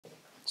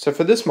So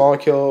for this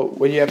molecule,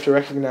 what you have to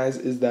recognize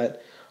is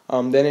that the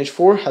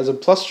NH4 has a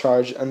plus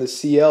charge and the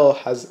Cl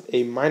has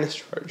a minus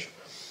charge.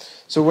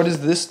 So what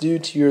does this do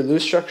to your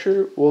Lewis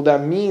structure? Well,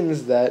 that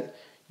means that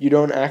you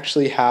don't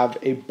actually have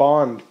a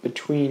bond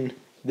between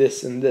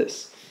this and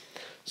this.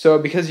 So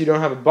because you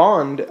don't have a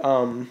bond,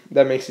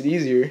 that makes it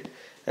easier.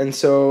 And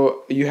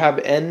so you have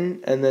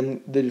N and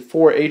then the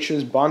 4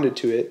 H's bonded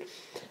to it.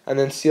 And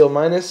then Cl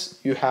minus,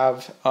 you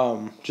have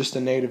just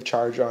a negative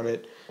charge on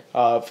it,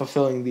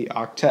 fulfilling the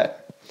octet.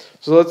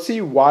 So let's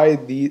see why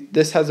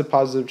this has a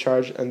positive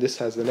charge and this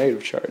has a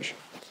negative charge.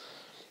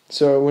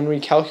 So when we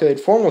calculate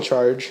formal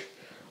charge,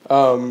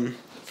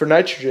 for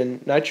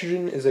nitrogen,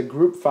 nitrogen is a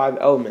group 5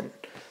 element.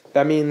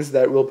 That means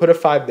that we'll put a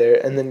 5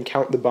 there and then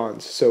count the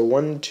bonds. So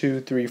 1,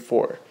 2, 3,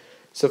 4.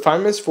 So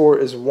 5 minus 4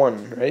 is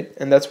 1, right?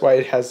 And that's why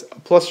it has a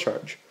plus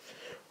charge.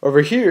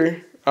 Over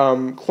here,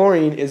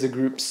 chlorine is a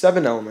group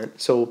 7 element.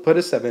 So we'll put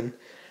a 7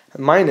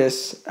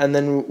 minus, and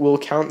then we'll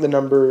count the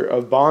number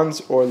of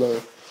bonds or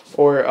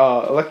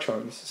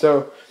electrons.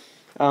 So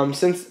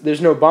since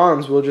there's no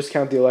bonds, we'll just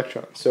count the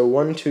electrons. So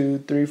 1, 2,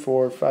 3,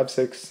 4, 5,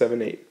 6,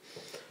 7, 8.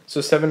 So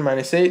 7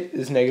 minus 8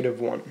 is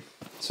negative 1.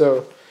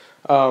 So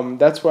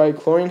that's why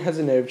chlorine has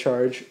a negative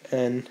charge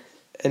and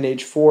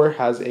NH4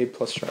 has a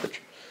plus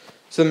charge.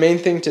 So the main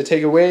thing to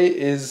take away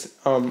is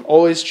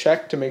always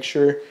check to make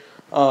sure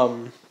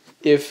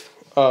if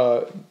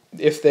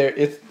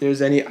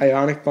there's any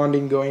ionic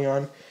bonding going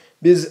on,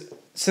 because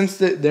since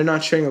they're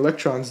not sharing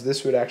electrons,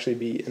 this would actually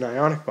be an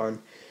ionic bond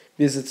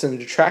because it's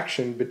an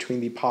attraction between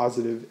the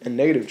positive and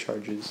negative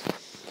charges.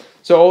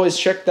 So always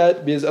check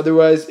that, because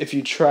otherwise if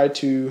you try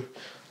to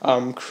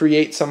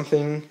create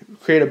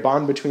a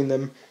bond between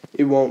them,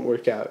 it won't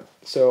work out.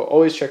 So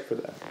always check for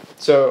that.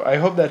 So I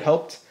hope that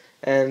helped,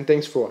 and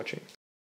thanks for watching.